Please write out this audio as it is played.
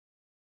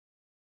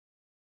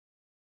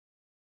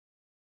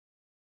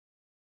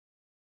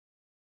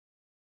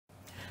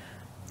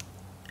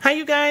Hi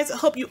you guys, I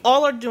hope you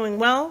all are doing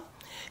well.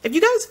 If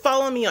you guys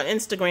follow me on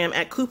Instagram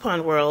at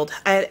Coupon World,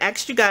 I had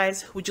asked you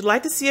guys, would you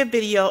like to see a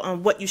video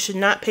on what you should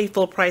not pay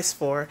full price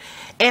for?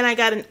 And I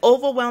got an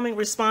overwhelming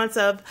response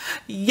of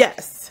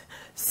yes.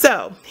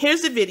 So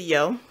here's the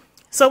video.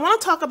 So I want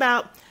to talk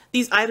about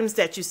these items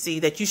that you see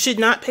that you should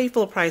not pay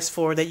full price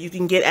for that you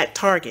can get at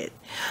Target.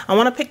 I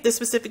want to pick this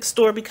specific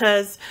store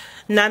because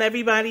not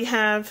everybody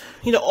have,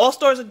 all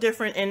stores are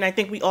different, and I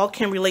think we all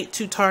can relate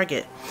to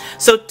Target.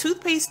 So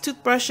toothpaste,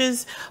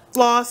 toothbrushes,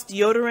 floss,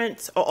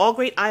 deodorants are all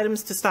great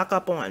items to stock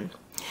up on.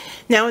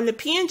 Now in the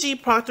P&G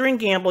Procter &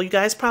 Gamble, you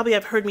guys probably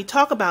have heard me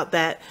talk about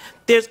that.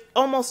 There's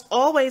almost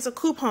always a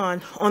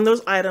coupon on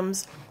those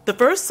items the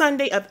first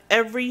Sunday of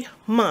every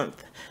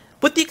month,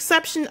 with the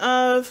exception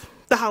of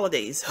the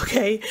holidays,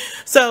 okay?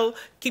 So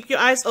keep your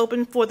eyes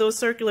open for those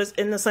circulars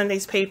in the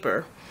Sunday's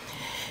paper.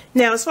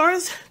 Now, as far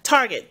as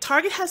Target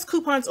has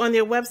coupons on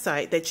their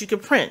website that you can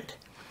print.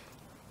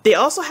 They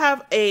also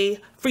have a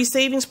free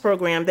savings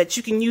program that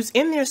you can use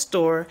in their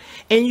store,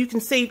 and you can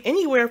save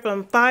anywhere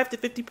from 5 to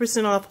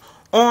 50% off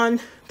on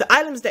the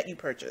items that you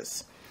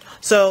purchase.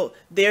 So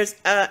there's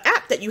an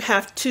app that you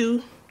have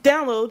to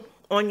download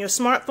on your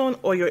smartphone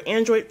or your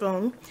Android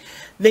phone.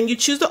 Then you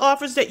choose the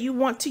offers that you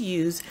want to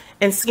use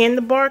and scan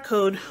the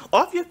barcode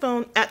off your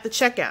phone at the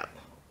checkout.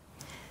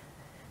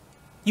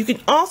 You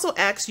can also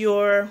ask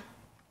your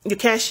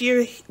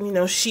cashier,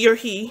 she or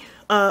he,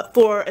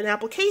 for an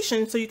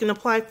application so you can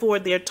apply for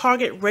their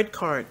Target Red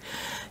Card.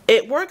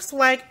 It works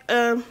like,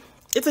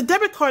 it's a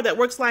debit card that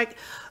works like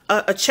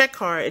a check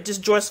card. It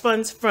just draws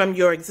funds from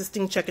your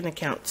existing checking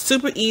account.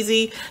 Super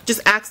easy.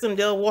 Just ask them,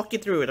 they'll walk you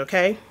through it,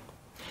 okay?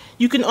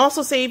 You can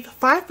also save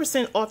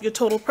 5% off your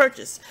total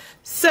purchase.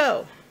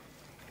 So,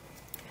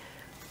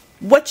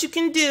 what you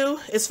can do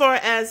as far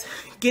as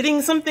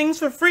getting some things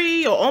for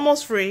free or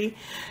almost free,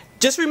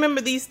 just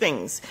remember these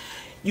things.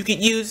 You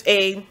could use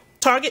a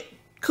Target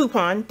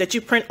coupon that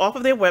you print off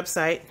of their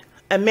website,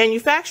 a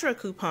manufacturer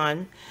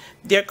coupon,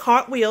 their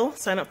Cartwheel,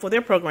 sign up for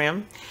their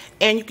program,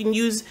 and you can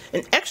use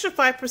an extra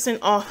 5%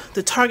 off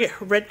the Target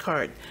Red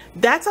Card.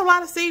 That's a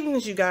lot of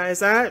savings, you guys.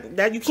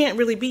 That you can't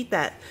really beat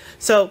that.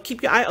 So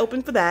keep your eye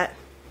open for that.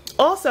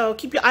 Also,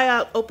 keep your eye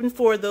out open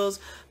for those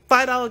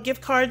 $5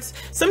 gift cards.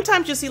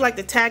 Sometimes you'll see like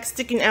the tag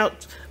sticking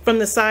out from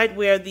the side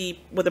where the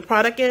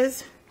product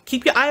is.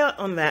 Keep your eye out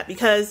on that,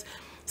 because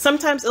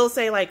sometimes it'll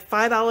say like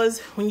 $5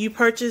 when you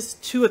purchase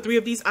 2 or 3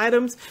 of these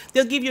items.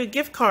 They'll give you a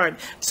gift card,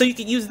 so you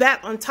can use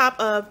that on top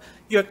of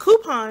your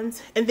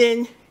coupons and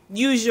then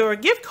use your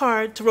gift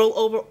card to roll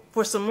over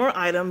for some more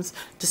items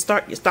to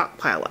start your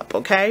stockpile up,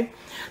 okay?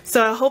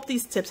 So I hope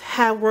these tips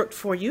have worked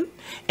for you,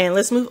 and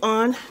let's move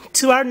on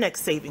to our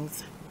next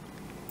savings.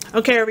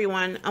 Okay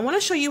everyone, I want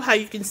to show you how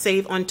you can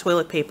save on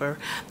toilet paper.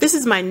 This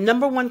is my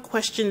 #1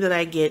 question that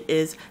I get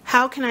is,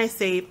 how can I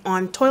save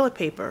on toilet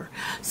paper?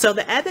 So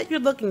the ad that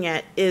you're looking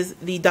at is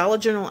the Dollar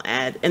General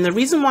ad, and the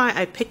reason why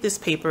I picked this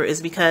paper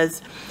is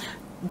because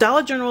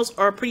Dollar Generals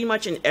are pretty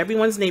much in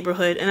everyone's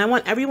neighborhood, and I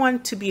want everyone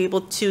to be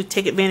able to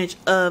take advantage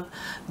of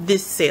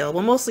this sale.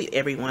 Well, mostly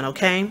everyone,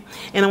 okay?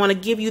 And I want to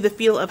give you the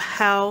feel of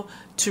how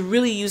to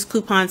really use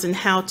coupons and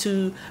how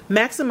to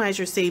maximize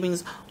your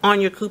savings on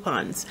your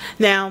coupons.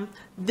 Now,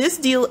 this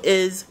deal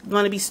is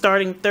going to be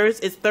starting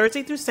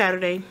Thursday through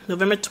Saturday,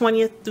 November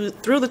 20th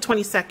through the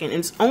 22nd, and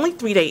it's only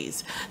 3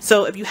 days.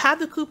 So if you have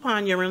the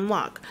coupon, you're in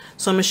luck.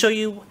 So I'm going to show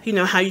you,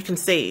 how you can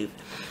save.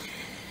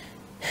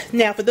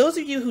 Now, for those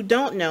of you who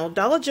don't know,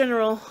 Dollar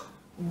General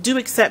do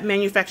accept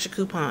manufacturer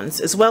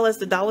coupons, as well as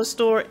the Dollar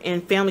Store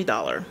and Family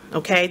Dollar,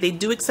 okay? They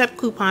do accept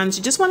coupons.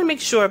 You just want to make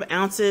sure of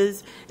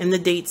ounces and the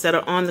dates that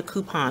are on the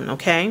coupon,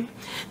 okay?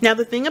 Now,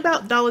 the thing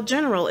about Dollar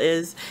General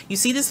is, you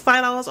see this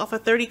 $5 off a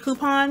 30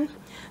 coupon?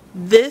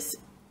 This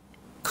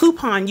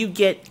coupon you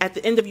get at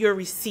the end of your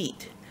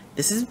receipt.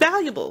 This is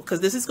valuable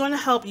because this is going to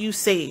help you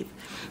save.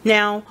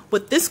 Now,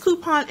 with this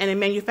coupon and a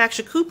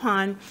manufacturer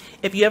coupon,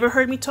 if you ever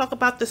heard me talk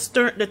about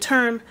the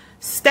term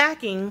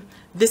stacking,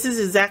 this is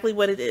exactly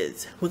what it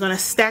is. We're going to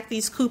stack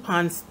these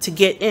coupons to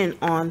get in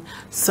on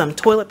some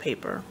toilet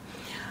paper.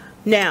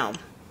 Now,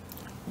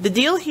 the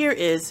deal here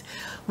is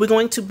we're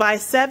going to buy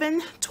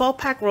 7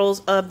 12-pack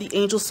rolls of the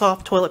Angel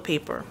Soft toilet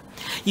paper.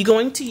 You're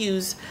going to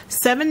use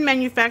 7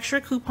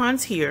 manufacturer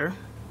coupons here.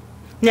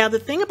 Now, the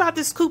thing about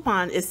this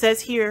coupon, it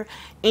says here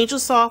Angel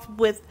Soft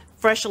with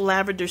fresh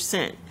lavender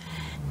scent.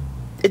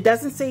 It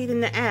doesn't say it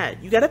in the ad.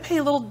 You got to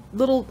pay little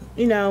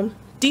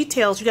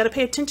details. You got to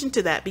pay attention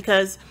to that,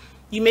 because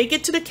you may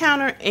get to the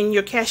counter and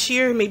your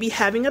cashier may be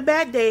having a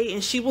bad day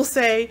and she will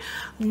say,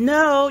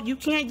 no, you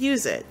can't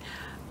use it.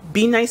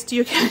 Be nice to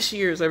your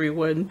cashiers,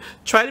 everyone.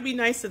 Try to be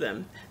nice to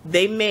them.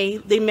 They may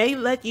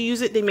let you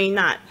use it, they may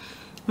not.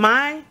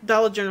 My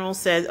Dollar General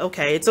said,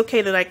 okay, it's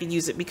okay that I can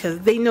use it because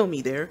they know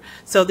me there,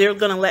 so they're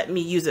going to let me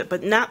use it.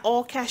 But not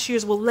all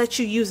cashiers will let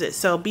you use it,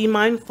 so be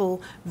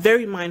mindful,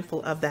 very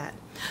mindful of that.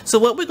 So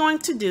what we're going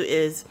to do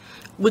is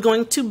we're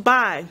going to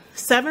buy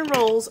 7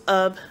 rolls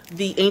of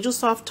the Angel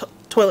Soft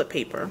toilet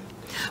paper.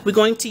 We're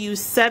going to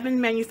use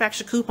 7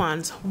 manufacturer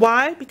coupons.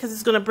 Why? Because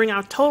it's going to bring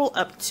our total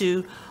up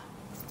to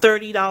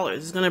 $30.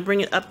 It's going to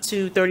bring it up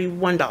to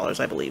 $31,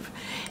 I believe.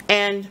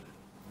 And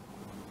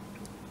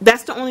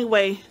that's the only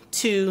way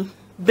to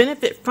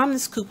benefit from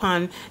this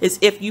coupon is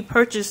if you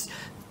purchase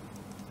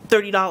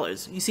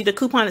 $30. You see the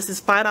coupon, it says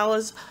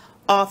 $5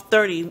 off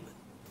 30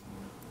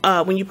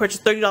 when you purchase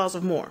 $30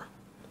 or more.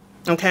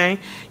 Okay,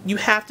 you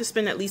have to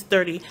spend at least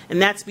 30,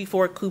 and that's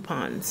before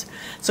coupons.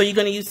 So you're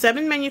going to use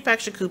 7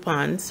 manufacturer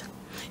coupons.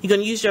 You're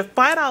going to use your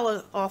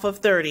 $5 off of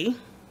 30.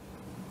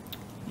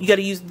 You got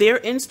to use their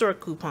in-store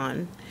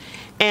coupon,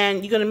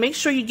 and you're going to make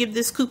sure you give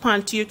this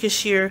coupon to your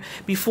cashier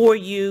before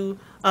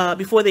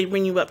they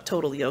ring you up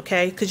totally.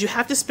 Okay, because you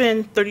have to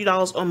spend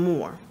 $30 or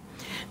more.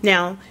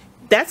 Now,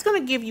 that's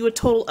going to give you a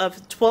total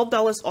of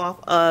 $12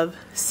 off of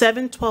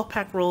 7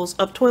 12-pack rolls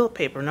of toilet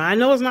paper. Now, I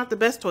know it's not the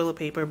best toilet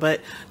paper, but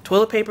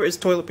toilet paper is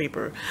toilet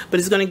paper. But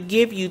it's going to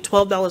give you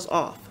 $12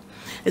 off.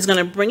 It's going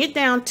to bring it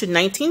down to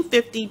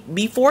 $19.50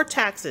 before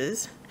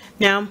taxes.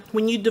 Now,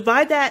 when you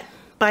divide that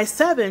by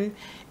 7,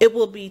 it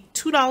will be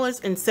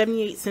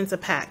 $2.78 a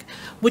pack,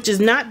 which is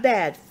not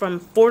bad from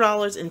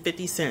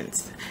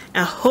 $4.50.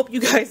 I hope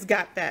you guys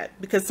got that,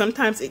 because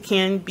sometimes it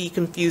can be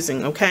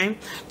confusing, okay?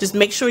 Just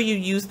make sure you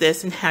use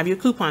this and have your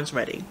coupons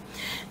ready.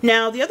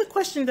 Now, the other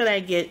question that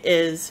I get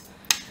is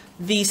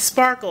the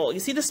Sparkle. You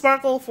see the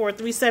Sparkle for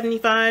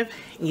 $3.75?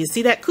 You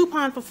see that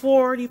coupon for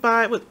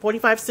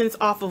 45 cents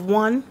off of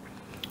one?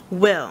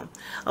 Well,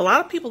 a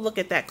lot of people look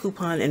at that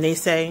coupon and they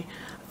say,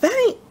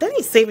 that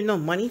ain't saving no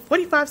money,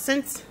 45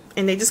 cents.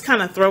 And they just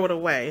kind of throw it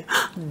away.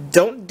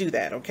 Don't do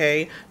that,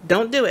 okay?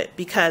 Don't do it,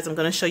 because I'm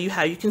going to show you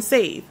how you can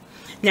save.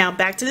 Now,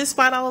 back to this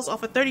 $5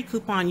 off a 30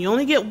 coupon. You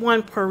only get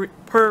one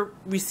per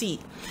receipt.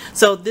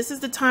 So this is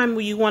the time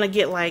where you want to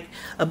get like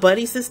a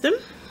buddy system.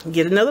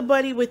 Get another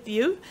buddy with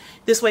you.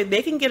 This way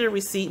they can get a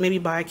receipt, maybe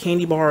buy a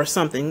candy bar or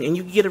something, and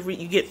you get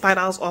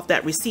 $5 off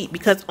that receipt,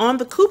 because on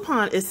the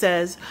coupon it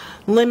says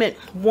limit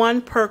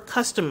 1 per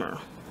customer.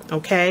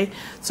 Okay?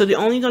 So they're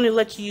only going to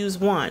let you use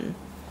 1.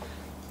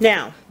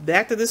 Now,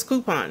 back to this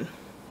coupon.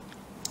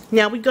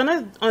 Now we're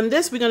gonna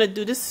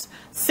do this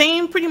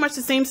pretty much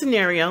the same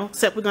scenario,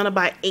 except we're gonna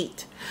buy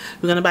 8.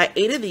 We're gonna buy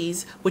 8 of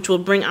these, which will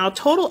bring our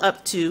total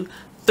up to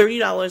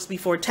 $30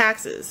 before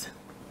taxes.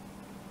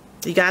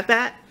 You got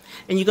that?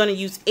 And you're gonna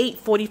use 8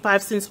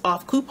 45 cents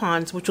off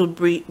coupons, which will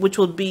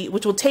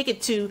take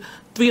it to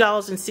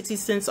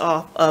 $3.60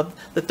 off of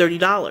the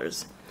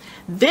 $30.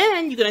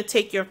 Then you're gonna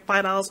take your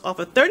 $5 off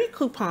a 30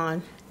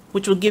 coupon,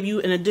 which will give you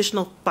an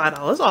additional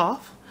 $5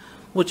 off,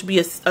 which would be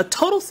a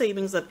total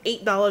savings of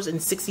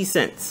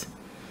 $8.60.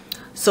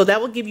 So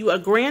that will give you a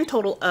grand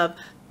total of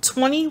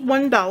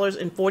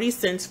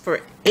 $21.40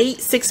 for 8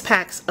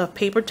 6-packs of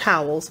paper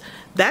towels.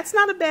 That's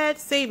not a bad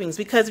savings,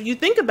 because if you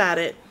think about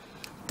it,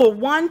 for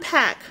 1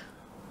 pack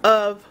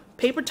of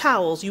paper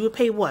towels, you would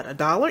pay what,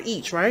 $1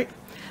 each, right?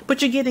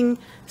 But you're getting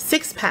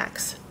 6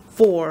 packs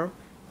for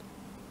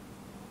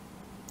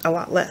a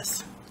lot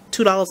less.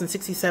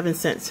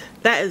 $2.67.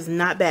 That is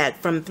not bad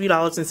from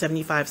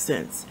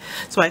 $3.75.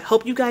 So I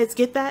hope you guys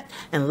get that,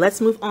 and let's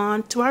move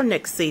on to our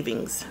next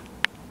savings.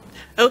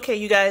 Okay,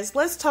 you guys,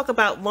 let's talk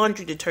about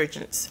laundry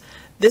detergents.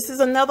 This is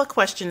another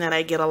question that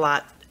I get a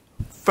lot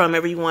from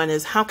everyone,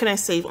 is how can I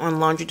save on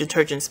laundry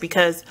detergents?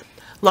 Because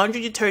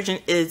laundry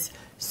detergent is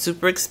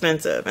super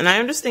expensive, and I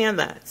understand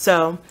that.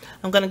 So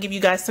I'm going to give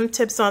you guys some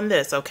tips on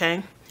this,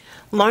 okay?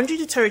 Laundry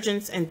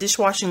detergents and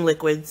dishwashing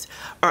liquids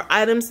are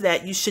items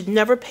that you should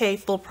never pay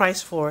full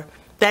price for.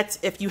 That's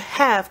if you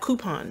have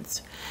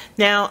coupons.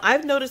 Now,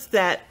 I've noticed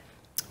that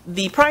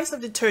the price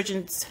of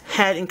detergents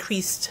had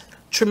increased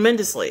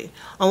tremendously,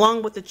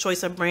 along with the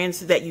choice of brands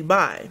that you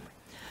buy.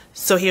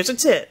 So here's a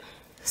tip.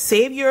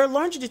 Save your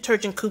laundry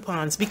detergent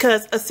coupons,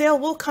 because a sale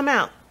will come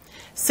out.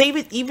 Save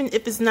it even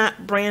if it's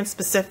not brand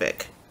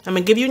specific. I'm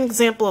going to give you an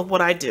example of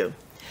what I do.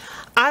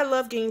 I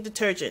love getting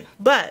detergent,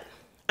 but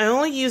I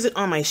only use it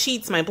on my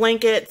sheets, my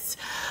blankets,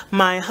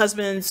 my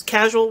husband's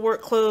casual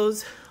work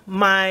clothes,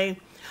 my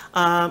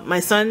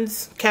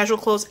son's casual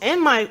clothes, and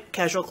my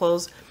casual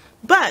clothes.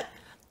 But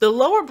the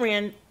lower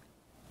brand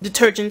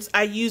detergents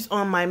I use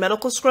on my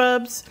medical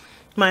scrubs,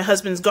 my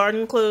husband's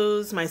garden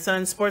clothes, my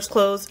son's sports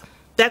clothes.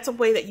 That's a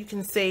way that you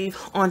can save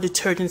on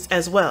detergents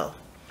as well.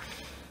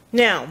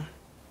 Now,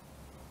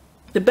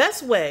 the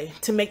best way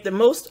to make the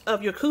most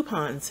of your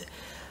coupons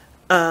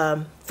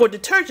for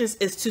detergents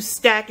is to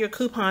stack your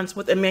coupons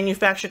with a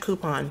manufacturer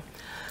coupon.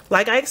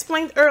 Like I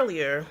explained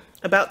earlier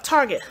about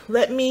Target,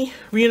 let me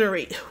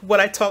reiterate what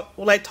I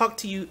talked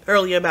to you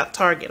earlier about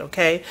Target,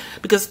 okay?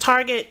 Because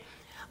Target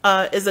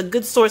is a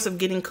good source of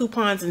getting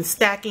coupons and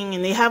stacking,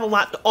 and they have a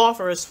lot to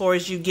offer as far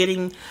as you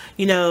getting,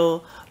 you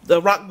know, the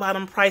rock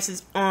bottom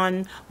prices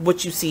on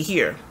what you see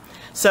here.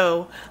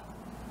 So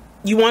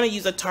you want to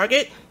use a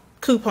Target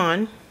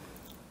coupon.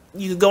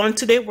 You go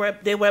into their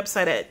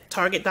website at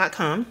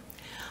target.com.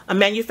 A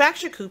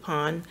manufacturer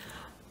coupon,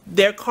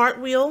 their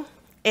Cartwheel,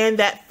 and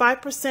that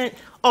 5%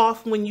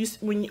 off when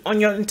on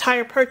your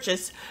entire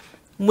purchase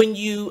when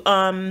you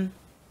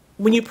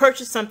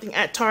purchase something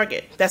at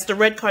Target. That's the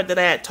red card that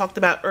I had talked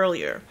about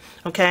earlier.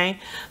 Okay,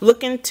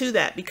 look into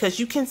that, because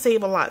you can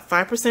save a lot.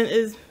 5%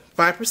 is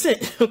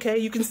 5%, okay?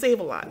 You can save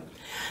a lot.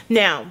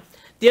 Now,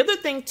 the other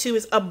thing too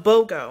is a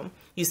BOGO.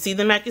 You see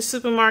them at your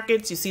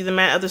supermarkets, you see them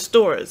at other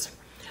stores.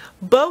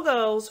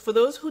 BOGOs, for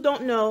those who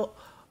don't know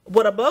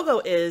what a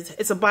BOGO is,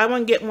 it's a buy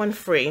one, get one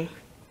free.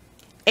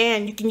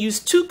 And you can use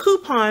 2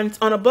 coupons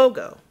on a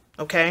BOGO,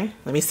 okay?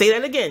 Let me say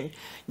that again.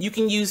 You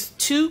can use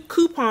 2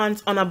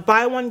 coupons on a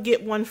buy one,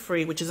 get one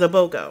free, which is a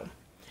BOGO.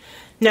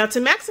 Now, to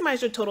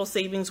maximize your total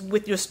savings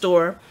with your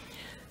store,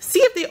 see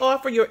if they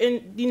offer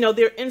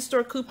their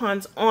in-store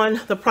coupons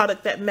on the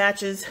product that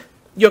matches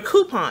your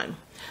coupon.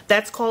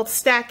 That's called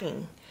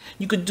stacking.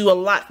 You could do a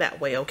lot that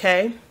way,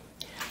 okay?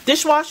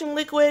 Dishwashing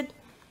liquid,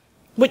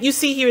 what you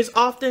see here is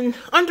often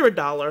under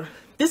 $1.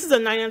 This is a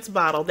 9-ounce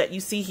bottle that you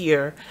see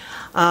here.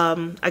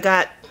 I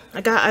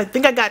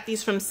think I got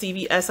these from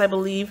CVS, I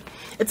believe.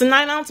 It's a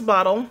 9-ounce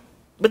bottle,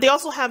 but they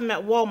also have them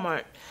at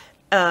Walmart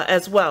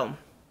as well.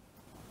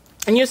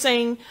 And you're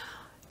saying,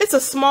 it's a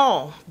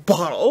small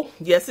bottle.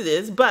 Yes, it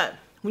is. But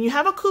when you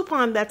have a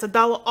coupon that's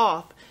 $1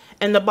 off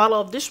and the bottle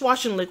of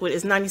dishwashing liquid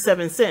is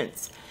 97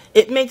 cents,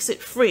 it makes it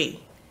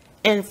free.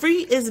 And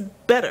free is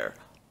better.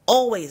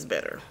 Always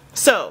better.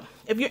 So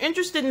if you're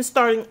interested in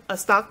starting a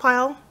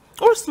stockpile,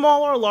 or a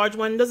small or a large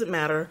one, doesn't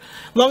matter.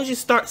 As long as you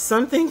start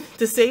something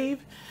to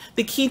save,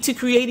 the key to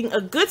creating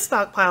a good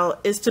stockpile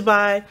is to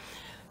buy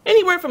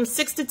anywhere from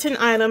 6 to 10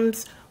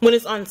 items when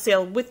it's on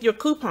sale with your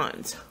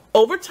coupons.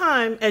 Over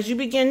time, as you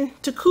begin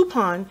to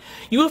coupon,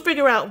 you will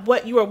figure out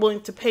what you are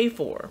willing to pay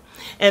for.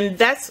 And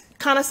that's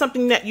kind of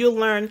something that you'll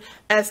learn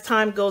as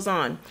time goes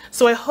on.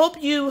 So I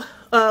hope you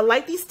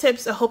like these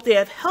tips. I hope they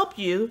have helped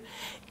you.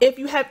 If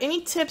you have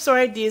any tips or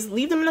ideas,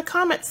 leave them in the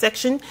comment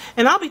section,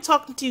 and I'll be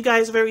talking to you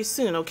guys very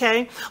soon,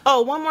 okay?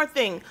 Oh, one more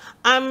thing.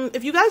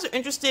 If you guys are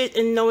interested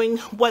in knowing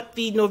what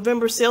the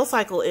November sale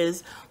cycle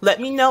is,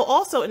 let me know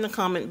also in the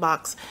comment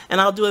box,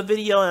 and I'll do a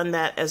video on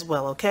that as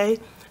well, okay?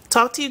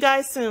 Talk to you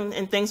guys soon,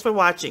 and thanks for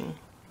watching.